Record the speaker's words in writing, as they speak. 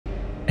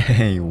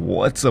Hey,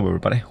 what's up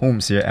everybody?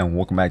 Holmes here and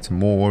welcome back to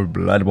more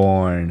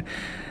Bloodborne.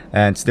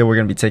 And today we're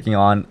going to be taking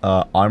on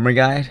armor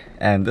guide,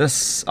 and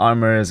this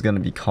armor is going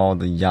to be called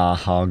the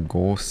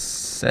Yahar'gul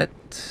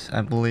Set, I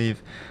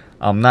believe.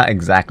 I'm not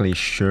exactly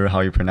sure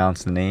how you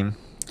pronounce the name,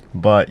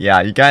 but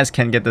yeah, you guys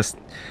can get this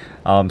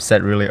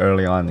set really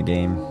early on in the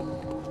game.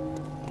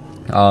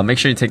 Make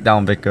sure you take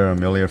down Vicar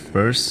Amelia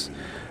first.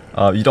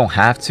 You don't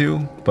have to,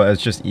 but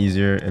it's just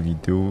easier if you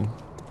do,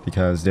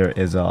 because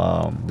there's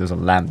a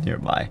lamp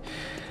nearby.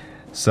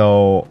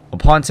 So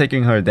upon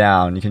taking her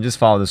down, you can just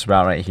follow this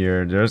route right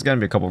here. There's gonna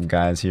be a couple of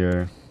guys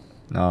here.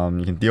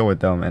 You can deal with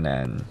them and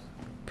then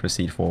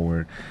proceed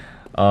forward.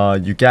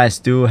 You guys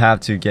do have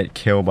to get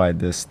killed by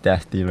this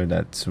death dealer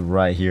that's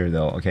right here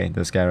though. Okay,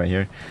 this guy right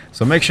here.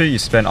 So make sure you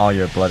spend all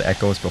your blood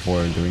echoes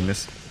before doing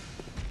this.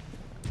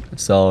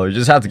 So you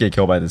just have to get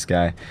killed by this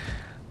guy.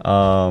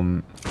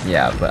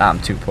 Yeah, but I'm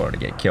too poor to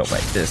get killed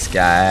by this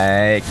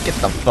guy. Get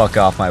the fuck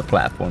off my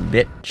platform,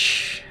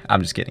 bitch.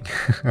 I'm just kidding.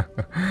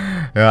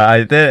 Yeah,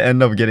 I did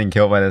end up getting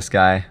killed by this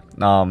guy.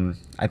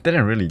 I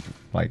didn't really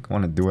like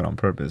want to do it on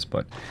purpose,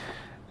 but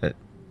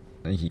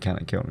he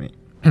kind of killed me.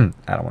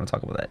 I don't want to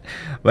talk about that.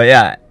 But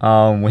yeah,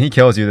 when he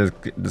kills you,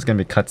 there's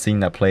gonna be a cutscene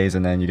that plays,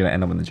 and then you're gonna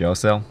end up in the jail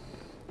cell.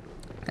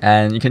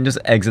 And you can just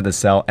exit the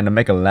cell and then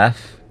make a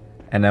left.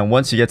 And then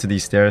once you get to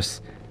these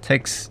stairs,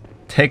 take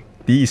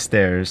these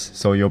stairs,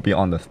 so you'll be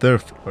on the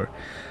 3rd floor.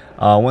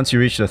 Once you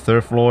reach the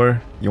 3rd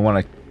floor, you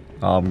want to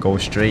go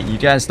straight. You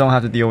guys don't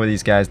have to deal with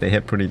these guys. They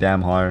hit pretty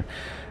damn hard.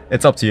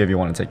 It's up to you if you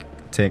want to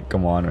take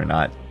them on or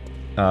not.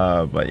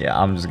 But yeah,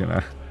 I'm just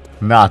gonna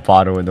not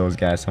bother with those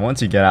guys. So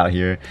once you get out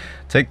here,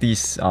 take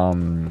these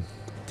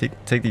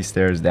take these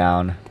stairs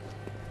down.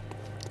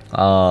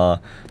 To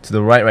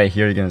the right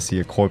here, you're gonna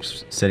see a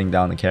corpse sitting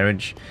down the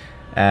carriage,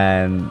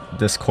 and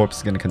this corpse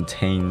is gonna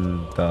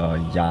contain the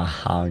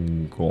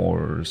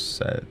Yahar'gul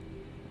Set.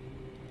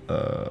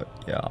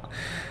 Yeah,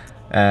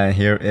 and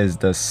here is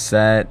the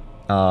set.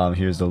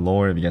 Here's the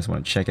lore if you guys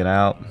want to check it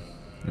out.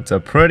 It's a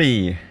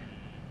pretty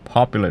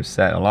popular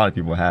set. A lot of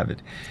people have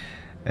it.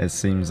 It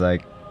seems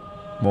like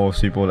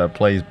most people that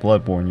plays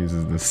Bloodborne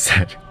uses this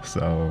set.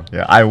 So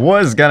yeah, I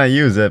was gonna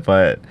use it,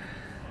 but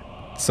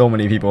so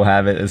many people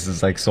have it. This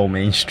is like so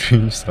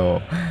mainstream.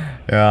 So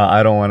yeah,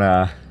 I don't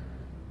wanna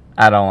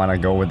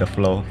go with the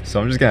flow. So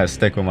I'm just gonna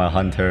stick with my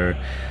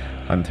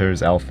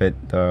hunter's outfit,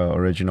 the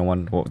original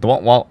one.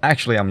 Well,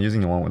 actually I'm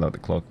using the one without the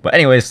cloak. But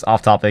anyways,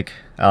 off topic.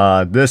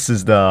 This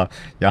is the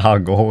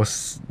Yahar'gul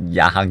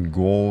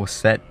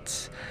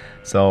Set.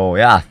 So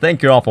yeah,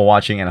 thank you all for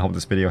watching, and I hope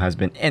this video has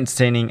been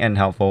entertaining and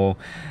helpful.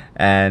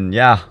 And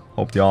yeah,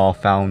 hope you all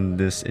found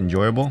this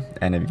enjoyable.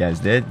 And if you guys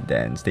did,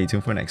 then stay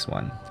tuned for the next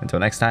one. Until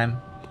next time,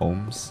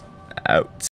 Holmes out.